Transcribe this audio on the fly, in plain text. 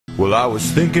Well, I was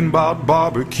thinking about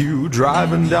barbecue,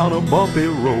 driving down a bumpy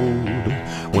road,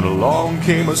 when along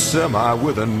came a semi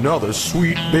with another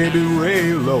sweet baby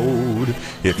Ray load.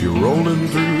 If you're rolling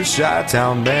through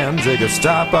Chi-Town, man, take a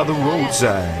stop by the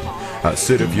roadside. I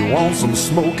said, if you want some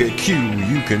smoky Q,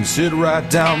 you can sit right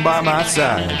down by my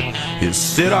side. He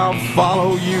said, I'll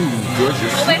follow you, cause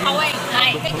you're... 好味好味，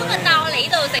係。你今日帶我嚟呢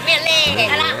度食咩咧？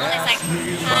係啦，我哋食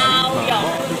烤肉。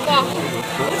哇，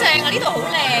好正啊！呢度好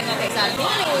靚啊，其實點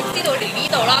解你會知道嚟呢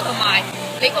度啦？同埋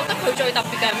你覺得佢最特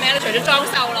別嘅係咩咧？除咗裝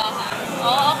修啦，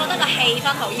我覺得個氣氛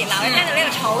好熱鬧。你聽到呢度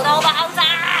嘈到爆炸，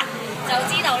就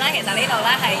知道咧，其實呢度咧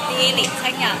係啲年青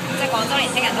人，即係廣州年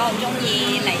青人都好中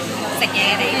意嚟食嘢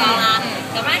嘅地方啦。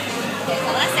咁咧，其實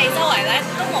咧四周圍咧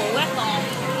都冇一個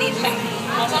年齡，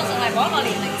我相信係冇一個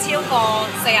年齡超過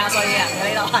40歲嘅人嘅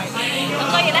呢度係。咁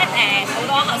所以咧好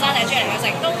多後生仔中意嚟去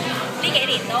食，都呢幾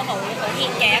年都好 hit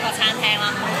嘅一個餐廳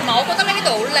啦。同埋我覺得呢度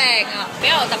好靚啊，比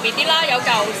較特別啲啦，有嚿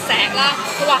石啦，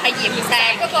佢話係鹽石，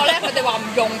不過咧佢哋話唔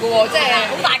用嘅喎，即係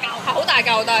好大嚿，係好大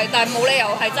嚿，但係冇理由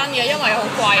係真嘅，因為好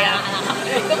貴啦。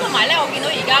咁同埋咧，我見到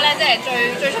而家咧，即係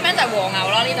最出名就係和牛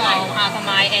啦，呢度嚇，同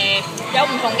埋有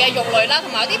唔同嘅肉類啦，同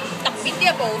埋有啲特別啲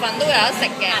嘅部分都有得食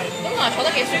嘅。咁同埋坐得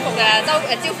幾舒服嘅，招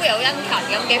呼又殷勤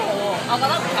咁，幾好喎。我覺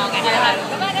得唔錯嘅。係啦，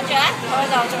咁咧跟住咧，佢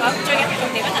就仲有最緊要重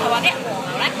點咧，就係話啲和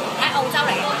牛咧喺澳洲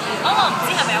嚟嘅。咁我唔知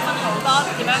係咪有分好多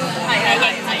點樣形制嘅分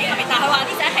別，但係佢話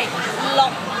啲仔係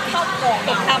6級和牛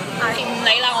級，唔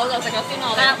理啦，我就食咗先啦。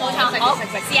係啦，冇錯，好食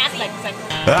試下先。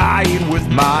I eat with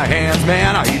my hands,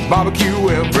 man. I eat barbecue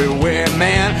everywhere,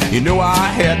 man. You know I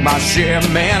had my share,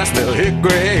 man. I smell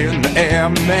hickory in the air,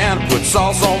 man. Put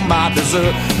sauce on my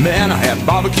dessert, man. I had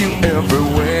barbecue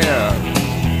everywhere.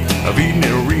 I've eaten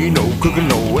in Reno, cooking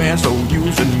no and so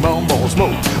using mumbo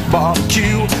smoke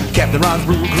barbecue. Captain Ron's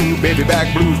Brew Crew, baby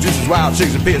back blues, juices, wild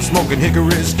chicks and pits, smoking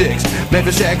hickory sticks.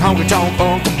 Memphis Shack, honky tonk,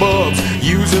 Uncle Bubs,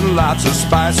 using lots of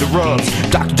spicy rubs.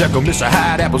 Dr. Jekyll, Mr.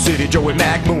 Hyde, Apple City, Joey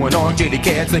Mac, Moo and Orange JD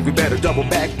Cats. Think we better double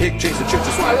back, pig chasing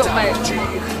churches, swine town.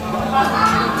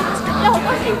 因為好多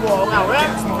時和牛咧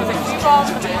係食脂肪，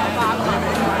食米花㗎嘛。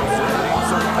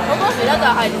好多時咧就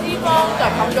係脂肪就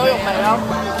冚咗肉味咯。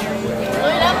所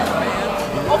以咧，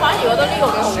我反而覺得呢個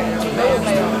幾好，幾好味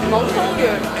啊，冇鬆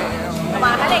軟，同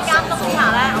埋喺你監督之下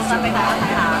咧，我想俾大家睇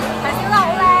下，係燒得好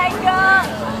靚㗎，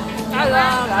係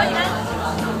啦，所以咧，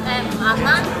唔硬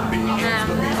啦，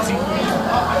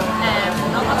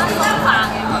我覺得鬆化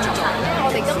嘅，因為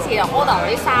我哋今次又 order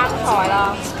啲生菜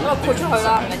啦，咁啊潑出去啦，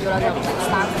唔緊要啦，就唔食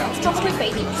生菜，終於俾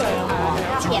點醬我，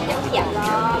甜一甜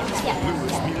啦，甜一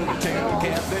甜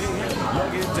嘅。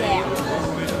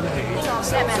即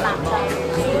係咩辣醬？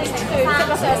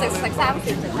食三串，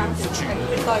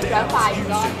對，兩塊唔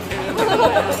該。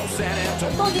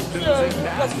多啲醬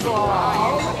得喎。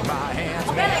我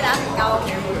驚你等唔夠，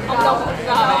我唔夠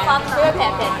分，所以平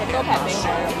都平俾我。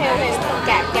OK，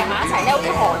 夾埋一齊咧，好似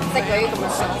韓式嗰啲咁嘅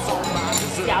上餸嘛，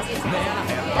試下先食。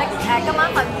今晚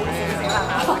瞓遠少少啦，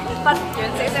瞓遠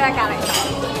少少喺隔離度。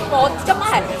我今晚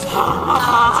係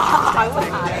咁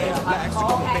下嚟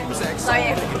，OK， 所以。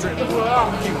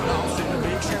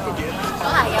都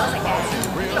係幾好食嘅，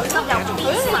肉汁又唔好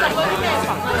食嗰啲咩粉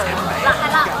啊？嗱係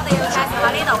啦，我哋要介紹下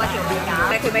呢度嘅調味架。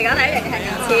調味架第一樣嘢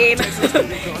係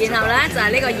鹽，然後咧就係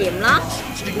呢個鹽啦、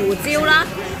胡椒啦、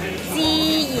孜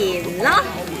然啦，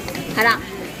係啦、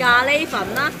咖喱粉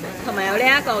啦，同埋有呢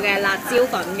一個嘅辣椒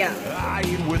粉嘅。I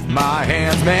eat with my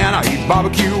hands, man. I eat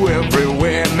barbecue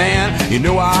everywhere, man. You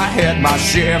know I had my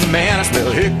share, man. I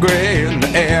smell hickory in the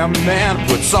air, man.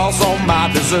 Put sauce on my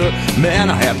dessert, man.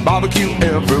 I had barbecue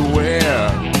everywhere.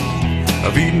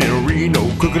 I've eaten in Reno,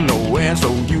 cooking no and so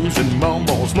using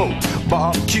mumbo smoke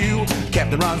barbecue.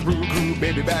 Captain Ron's Brew Crew,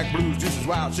 baby back blues, juices,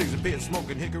 wild chicks and pits,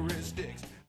 smoking hickory sticks.